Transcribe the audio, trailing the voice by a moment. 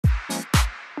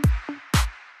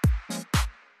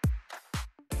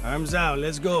Arms out,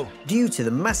 let's go. Due to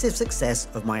the massive success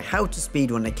of my how to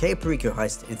speedrun the Cayo Perico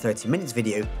heist in 30 minutes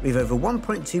video with over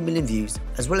 1.2 million views,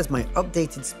 as well as my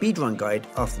updated speedrun guide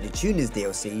after the Tuners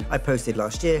DLC I posted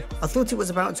last year, I thought it was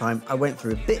about time I went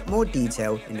through a bit more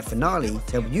detail in the finale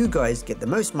to help you guys get the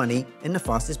most money in the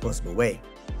fastest possible way.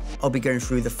 I'll be going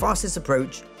through the fastest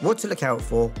approach, what to look out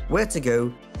for, where to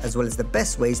go, as well as the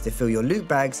best ways to fill your loot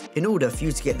bags in order for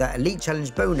you to get that Elite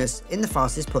Challenge bonus in the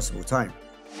fastest possible time.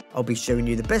 I'll be showing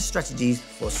you the best strategies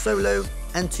for solo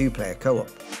and 2-player co-op.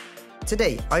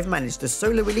 Today I've managed the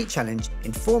Solo Elite Challenge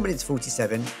in 4 minutes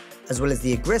 47, as well as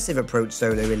the Aggressive Approach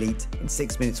Solo Elite in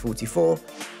 6 minutes 44,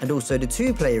 and also the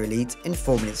 2-player Elite in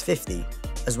 4 minutes 50,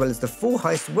 as well as the full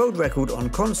heist world record on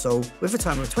console with a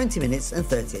time of 20 minutes and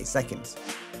 38 seconds.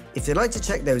 If you'd like to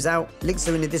check those out, links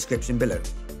are in the description below.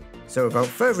 So without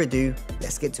further ado,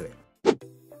 let's get to it.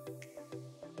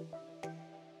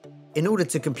 In order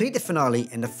to complete the finale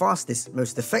in the fastest,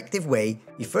 most effective way,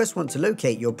 you first want to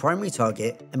locate your primary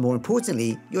target and, more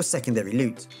importantly, your secondary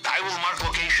loot. I will mark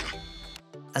location.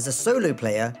 As a solo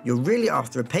player, you're really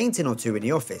after a painting or two in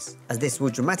the office, as this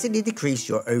will dramatically decrease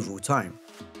your overall time.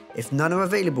 If none are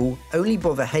available, only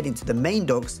bother heading to the main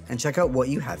docks and check out what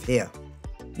you have here.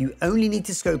 You only need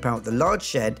to scope out the large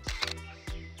shed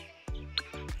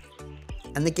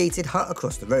and the gated hut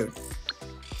across the road.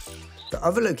 The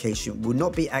other location will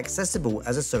not be accessible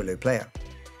as a solo player.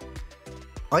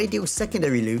 Ideal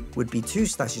secondary loot would be 2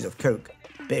 stashes of coke,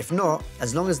 but if not,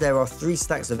 as long as there are 3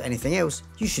 stacks of anything else,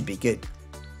 you should be good.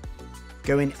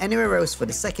 Going anywhere else for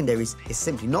the secondaries is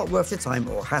simply not worth the time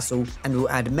or hassle and will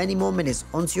add many more minutes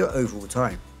onto your overall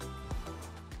time.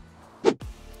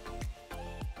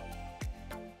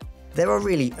 There are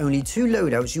really only 2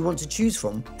 loadouts you want to choose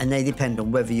from, and they depend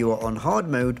on whether you are on hard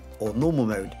mode or normal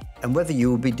mode, and whether you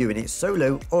will be doing it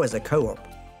solo or as a co-op.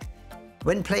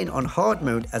 When playing on hard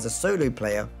mode as a solo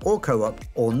player or co-op,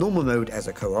 or normal mode as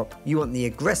a co-op, you want the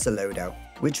aggressor loadout,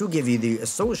 which will give you the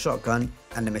assault shotgun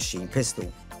and the machine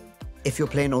pistol. If you're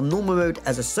playing on normal mode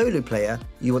as a solo player,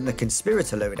 you want the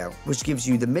conspirator loadout, which gives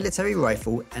you the military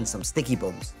rifle and some sticky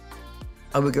bombs.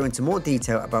 I will go into more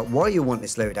detail about why you want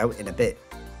this loadout in a bit.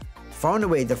 Far and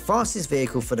away the fastest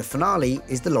vehicle for the finale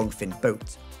is the long-fin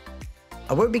boat.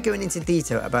 I won't be going into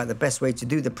detail about the best way to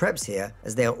do the preps here,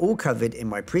 as they are all covered in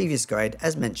my previous guide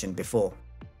as mentioned before.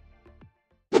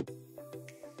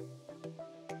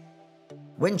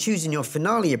 When choosing your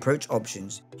finale approach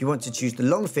options, you want to choose the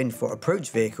long fin for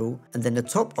approach vehicle and then the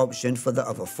top option for the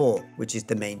other 4, which is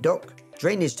the main dock,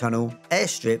 drainage tunnel,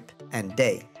 airstrip and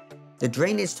day. The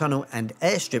drainage tunnel and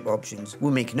airstrip options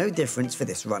will make no difference for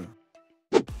this run.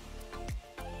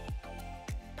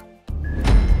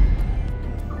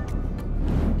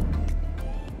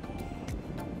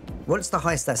 Once the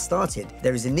heist has started,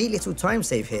 there is a neat little time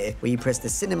save here where you press the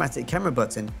cinematic camera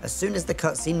button as soon as the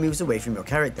cutscene moves away from your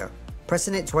character.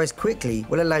 Pressing it twice quickly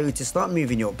will allow you to start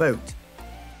moving your boat.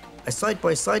 A side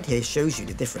by side here shows you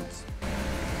the difference.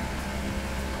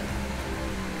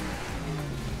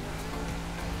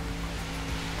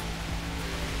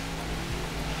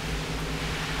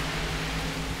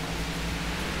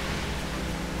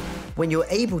 When you're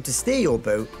able to steer your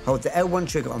boat, hold the L1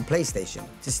 trigger on PlayStation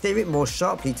to steer it more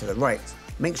sharply to the right.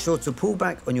 Make sure to pull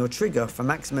back on your trigger for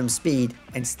maximum speed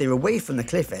and steer away from the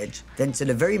cliff edge, then to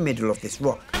the very middle of this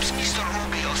rock. Mr.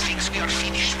 Rubio thinks we are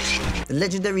finished with him. The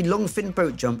legendary long fin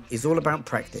boat jump is all about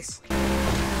practice.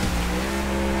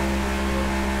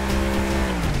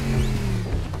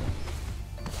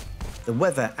 The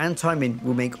weather and timing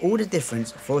will make all the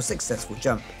difference for a successful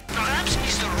jump. Perhaps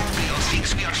Mr. Rubio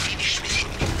thinks we are finished with him.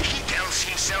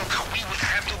 We would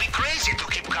have to be crazy to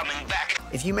keep coming back.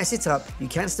 If you mess it up, you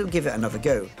can still give it another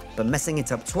go, but messing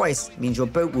it up twice means your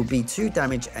boat will be too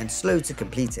damaged and slow to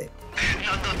complete it.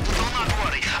 No, do not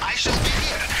worry, I shall be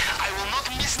here. I will not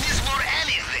miss this for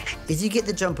anything. If you get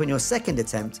the jump on your second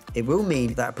attempt, it will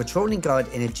mean that a patrolling guard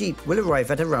in a jeep will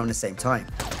arrive at around the same time.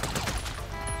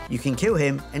 You can kill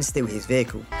him and steal his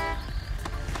vehicle.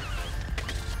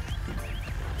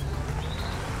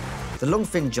 The long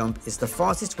fin jump is the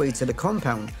fastest way to the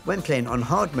compound when playing on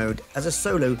hard mode as a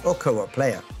solo or co-op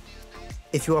player.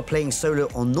 If you are playing solo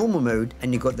on normal mode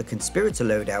and you got the conspirator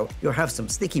loadout, you'll have some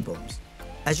sticky bombs.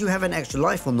 As you have an extra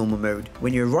life on normal mode,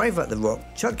 when you arrive at the rock,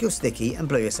 chuck your sticky and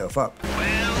blow yourself up. Well,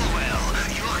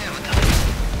 you have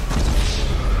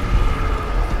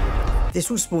done. This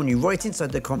will spawn you right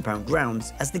inside the compound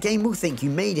grounds, as the game will think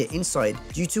you made it inside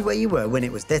due to where you were when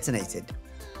it was detonated.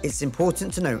 It's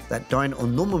important to note that dying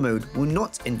on normal mode will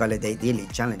not invalidate the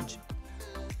Elite Challenge.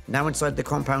 Now inside the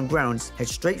compound grounds, head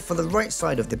straight for the right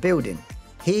side of the building.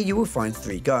 Here you will find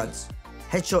 3 guards.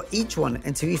 Headshot each one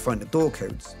until you find the door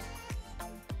codes.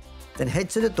 then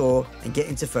head to the door and get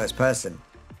into first person.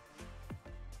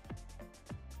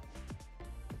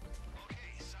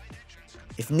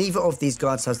 If neither of these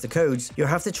guards has the codes, you'll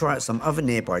have to try out some other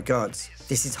nearby guards.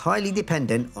 This is highly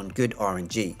dependent on good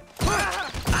RNG.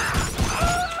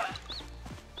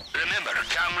 Remember,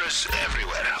 cameras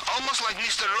everywhere. Almost like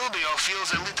Mr. Rubio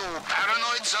feels a little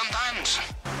paranoid sometimes.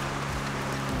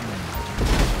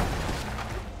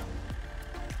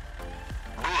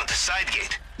 Good, side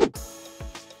gate.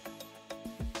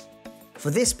 For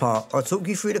this part, I'll talk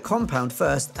you through the compound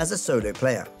first as a solo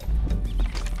player.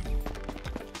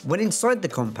 When inside the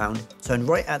compound, turn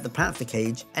right at the panther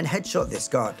cage and headshot this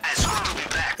guard.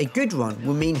 A good run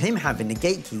will mean him having the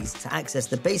gate keys to access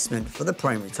the basement for the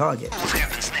primary target. What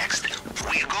happens next?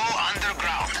 We go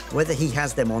underground. Whether he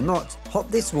has them or not,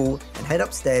 hop this wall and head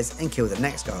upstairs and kill the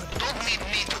next guard. Don't need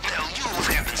me to tell you what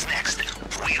happens next.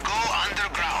 We go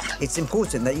underground. It's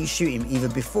important that you shoot him either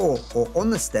before or on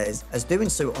the stairs, as doing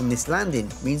so on this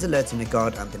landing means alerting the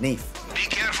guard underneath. Be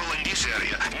careful in this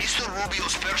area. Mr.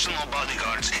 Rubio's personal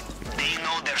bodyguards, they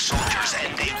know they're soldiers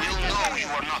and they will know you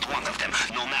are not one of them,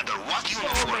 no matter what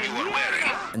uniform you are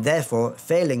wearing. And therefore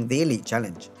failing the elite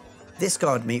challenge. This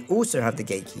guard may also have the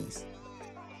gate keys.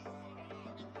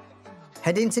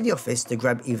 Head into the office to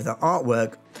grab either the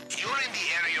artwork You're in the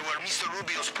area where Mr.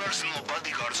 Rubio's personal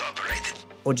bodyguards operated.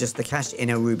 or just the cash in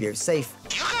El Rubio's safe.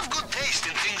 You have good taste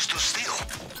in things to steal.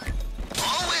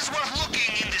 Always worth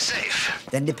looking in the safe.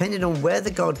 Then depending on where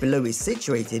the guard below is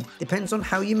situated, depends on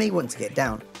how you may want to get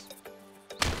down.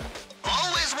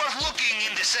 Always worth looking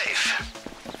in the safe.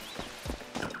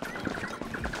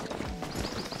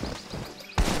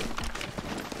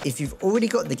 If you've already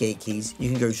got the gate keys, you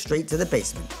can go straight to the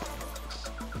basement.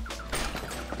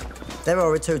 There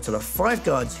are a total of 5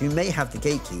 guards who may have the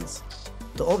gate keys.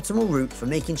 The optimal route for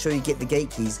making sure you get the gate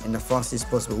keys in the fastest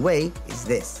possible way is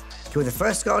this. Kill the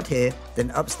first guard here,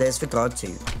 then upstairs for guard 2.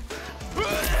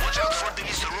 Watch out for the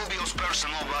Mr. Rubio's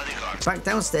personal bodyguard. Back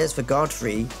downstairs for guard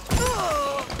 3.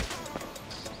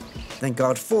 Then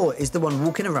guard 4 is the one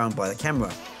walking around by the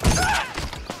camera.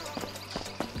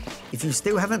 If you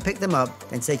still haven't picked them up,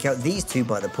 then take out these 2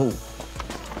 by the pool.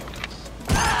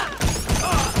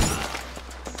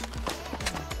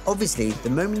 Obviously, the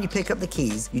moment you pick up the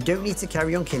keys, you don't need to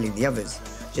carry on killing the others.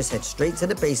 Just head straight to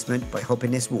the basement by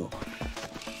hopping this wall.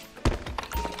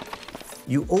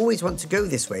 You always want to go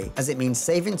this way, as it means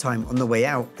saving time on the way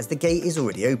out, as the gate is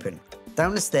already open.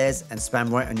 Down the stairs and spam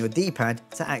right on your D-pad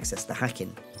to access the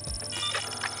hacking.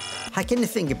 Hacking the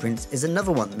fingerprints is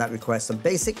another one that requires some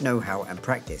basic know-how and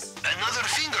practice. Another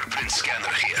fingerprint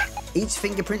scanner here. Each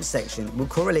fingerprint section will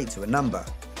correlate to a number.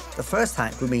 The first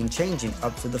hack will mean changing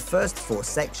up to the first 4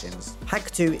 sections.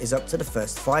 Hack 2 is up to the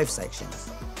first 5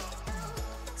 sections.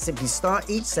 Simply start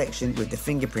each section with the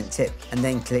fingerprint tip and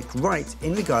then click right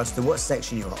in regards to what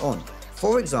section you are on.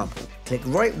 For example, click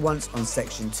right once on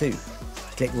section 2,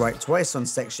 click right twice on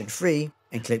section 3,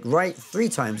 and click right 3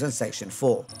 times on section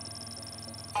 4.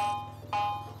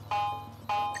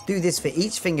 Do this for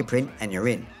each fingerprint and you're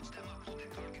in.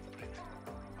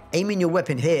 Aiming your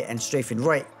weapon here and strafing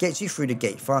right gets you through the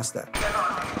gate faster.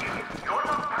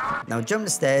 Now jump the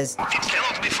stairs It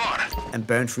cannot be far. and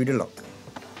burn through the lock.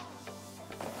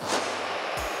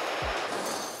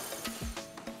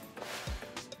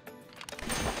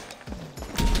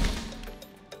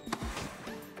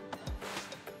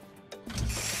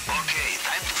 Okay,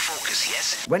 time to focus,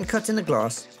 yes? When cutting the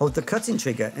glass, hold the cutting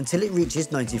trigger until it reaches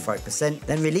 95%,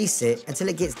 then release it until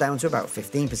it gets down to about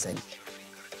 15%.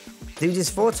 Do this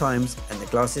 4 times and the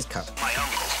glass is cut. My uncle.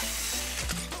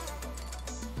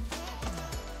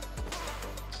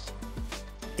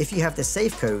 If you have the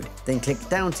safe code, then click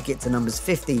down to get to numbers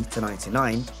 50 to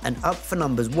 99 and up for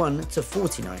numbers 1 to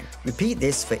 49. Repeat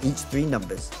this for each 3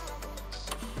 numbers.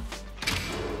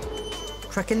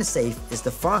 Cracking the safe is the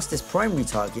fastest primary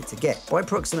target to get by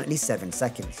approximately 7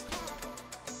 seconds.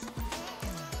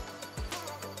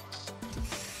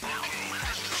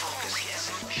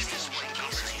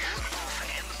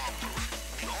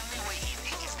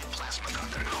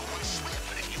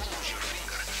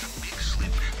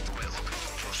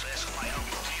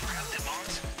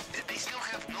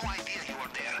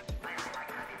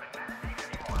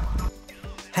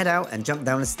 Head out and jump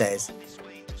down the stairs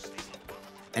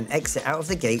and exit out of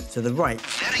the gate to the right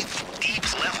Very deep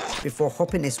level. before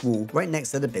hopping this wall right next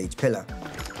to the beige pillar.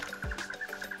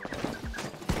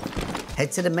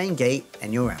 Head to the main gate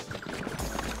and you're out.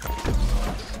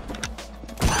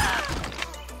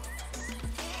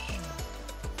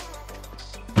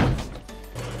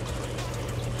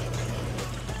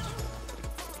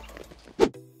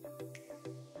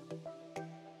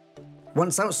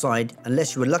 Once outside,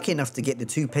 unless you were lucky enough to get the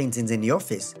 2 paintings in the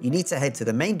office, you need to head to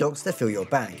the main docks to fill your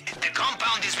bag. The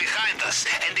compound is behind us,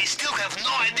 and they still have no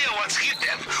idea what's hit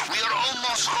them. We are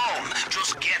almost home.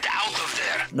 Just get out of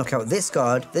there. Knock out this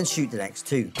guard, then shoot the next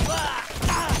 2. Your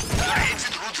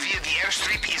exit route via the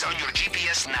airstrip is on your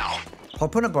GPS now.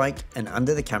 Hop on a bike and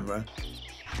under the camera.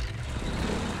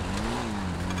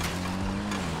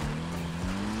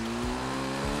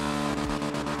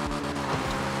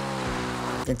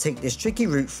 Then take this tricky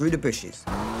route through the bushes.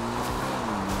 Well,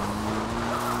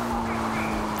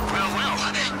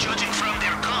 judging from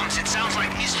their comms, it sounds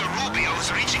like Mr. Rubio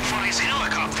is reaching for his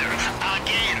helicopter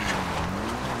again.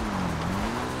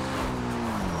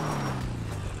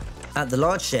 At the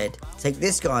large shed, take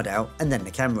this guard out and then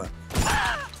the camera.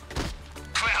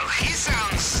 Well, he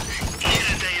sounds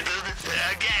irritated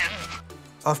again.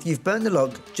 After you've burnt the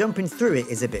log, jumping through it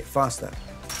is a bit faster.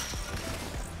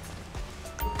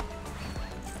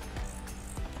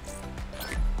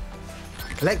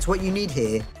 Collect what you need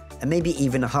here, and maybe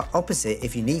even a hut opposite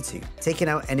if you need to, taking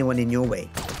out anyone in your way.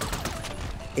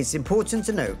 It's important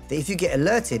to note that if you get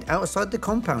alerted outside the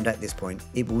compound at this point,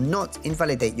 it will not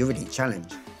invalidate your Elite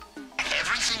challenge.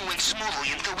 Everything went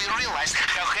smoothly until we realized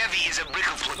how heavy is a brick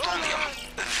of plutonium.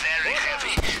 Very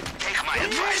heavy. Take my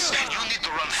advice. You need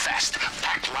to run fast.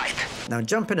 Pack light. Now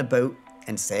jump in a boat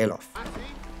and sail off.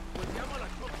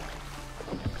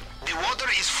 The water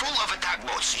is full of attack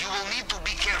boats. You will need to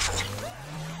be careful.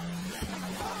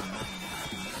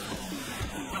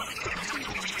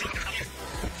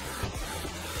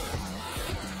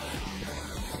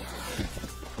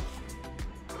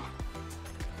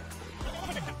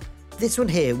 This one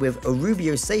here with a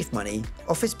Rubio safe money,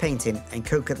 office painting and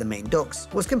coke at the main docks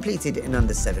was completed in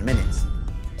under 7 minutes.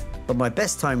 But my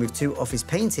best time with 2 office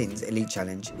paintings Elite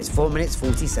challenge is 4 minutes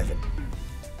 47.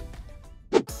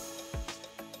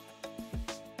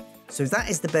 So that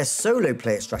is the best solo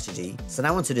player strategy, so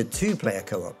now onto the 2-player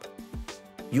co-op.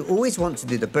 You always want to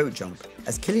do the boat jump,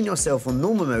 as killing yourself on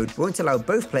normal mode won't allow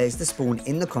both players to spawn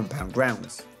in the compound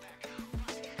grounds.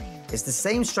 It's the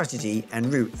same strategy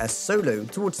and route as solo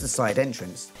towards the side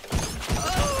entrance.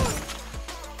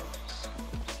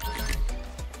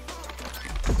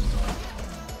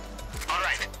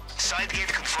 Alright, side gate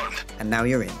confirmed. And now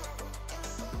you're in.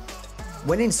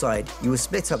 When inside, you will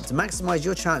split up to maximize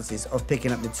your chances of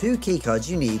picking up the 2 keycards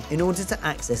you need in order to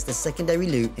access the secondary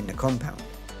loot in the compound.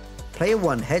 Player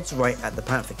 1 heads right at the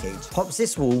Panther cage, hops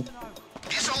this wall,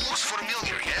 This all looks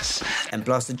familiar, yes? and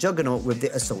blasts the Juggernaut with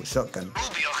the assault shotgun.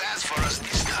 Rubio has for us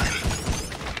this time.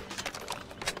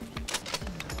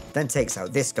 Then takes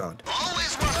out this guard.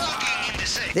 Always worth looking in the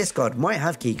safe. This guard might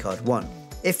have keycard 1.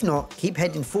 If not, keep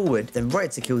heading forward, then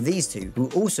right to kill these 2 who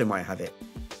also might have it.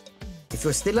 If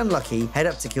you're still unlucky, head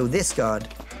up to kill this guard,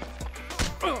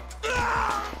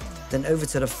 then over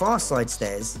to the far side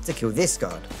stairs to kill this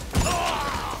guard.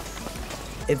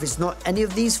 If it's not any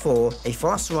of these 4, a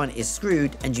fast run is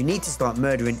screwed and you need to start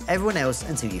murdering everyone else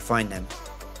until you find them.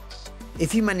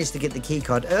 If you manage to get the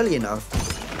keycard early enough,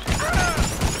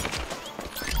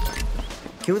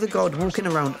 kill the guard walking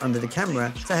around under the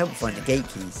camera to help find the gate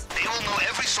keys. They will know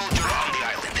every soldier on the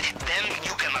island. Them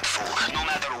you cannot fool, no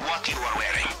matter what you are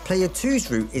wearing. Player 2's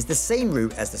route is the same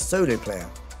route as the solo player.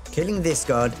 Killing this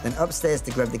guard, then upstairs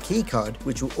to grab the keycard,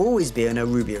 which will always be in El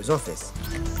Rubio's office.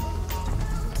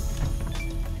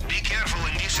 Be careful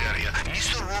in this area.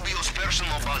 Mr. Rubio's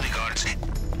personal bodyguards.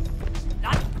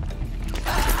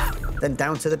 Then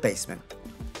down to the basement.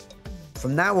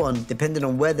 From now on, depending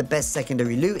on where the best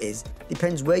secondary loot is,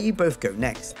 depends where you both go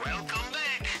next. Welcome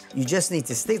back. You just need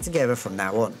to stick together from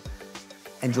now on.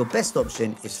 And your best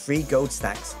option is 3 gold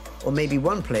stacks, or maybe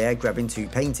 1 player grabbing 2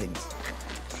 paintings.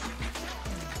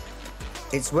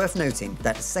 It's worth noting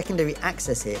that the secondary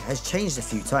access here has changed a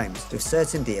few times with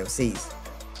certain DLCs.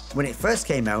 When it first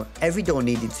came out, every door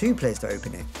needed 2 players to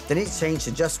open it, then it's changed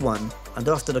to just 1, and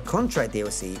after the contract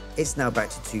DLC, it's now back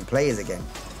to 2 players again.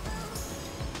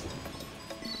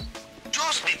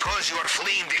 Just because you are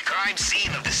fleeing the crime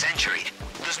scene of the century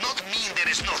does not mean there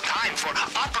is no time for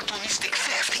opportunistic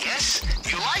theft, yes?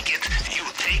 You like it, you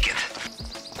take it.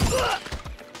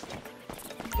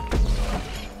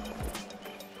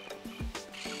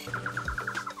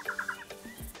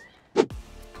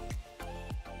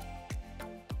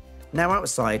 Now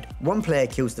outside, 1 player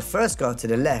kills the first guard to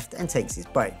the left and takes his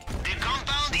bike. The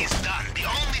compound is done. The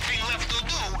only thing left to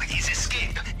do is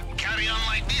escape. Carry on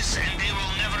like this and they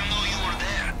will never know you were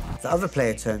there. The other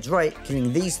player turns right,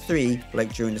 killing these 3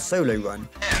 like during the solo run.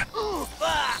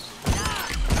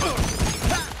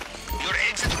 Your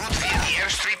exit route via the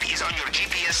airstrip is on your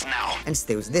GPS now. And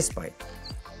steals this bike.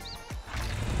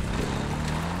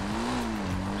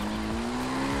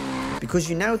 Because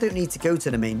you now don't need to go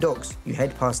to the main docks, you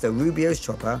head past El Rubio's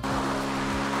chopper,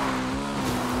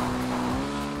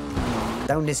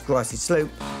 down this grassy slope,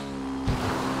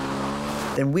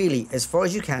 then wheelie as far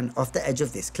as you can off the edge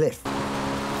of this cliff.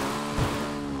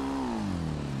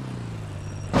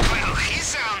 Well, he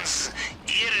sounds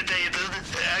irritated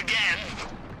again.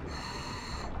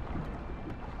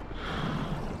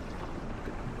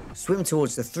 Swim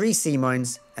towards the 3 sea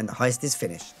mines and the heist is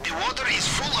finished. The water is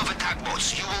full of attack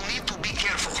boats. You will need to be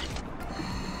careful.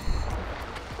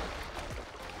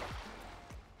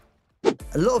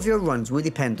 A lot of your runs will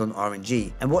depend on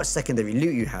RNG and what secondary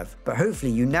loot you have, but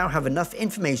hopefully you now have enough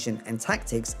information and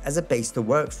tactics as a base to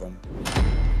work from.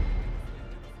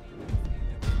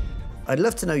 I'd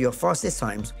love to know your fastest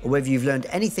times or whether you've learned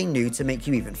anything new to make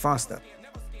you even faster.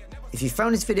 If you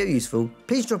found this video useful,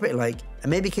 please drop it a like and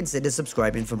maybe consider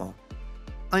subscribing for more.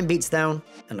 I'm BeatsDown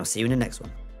and I'll see you in the next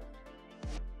one.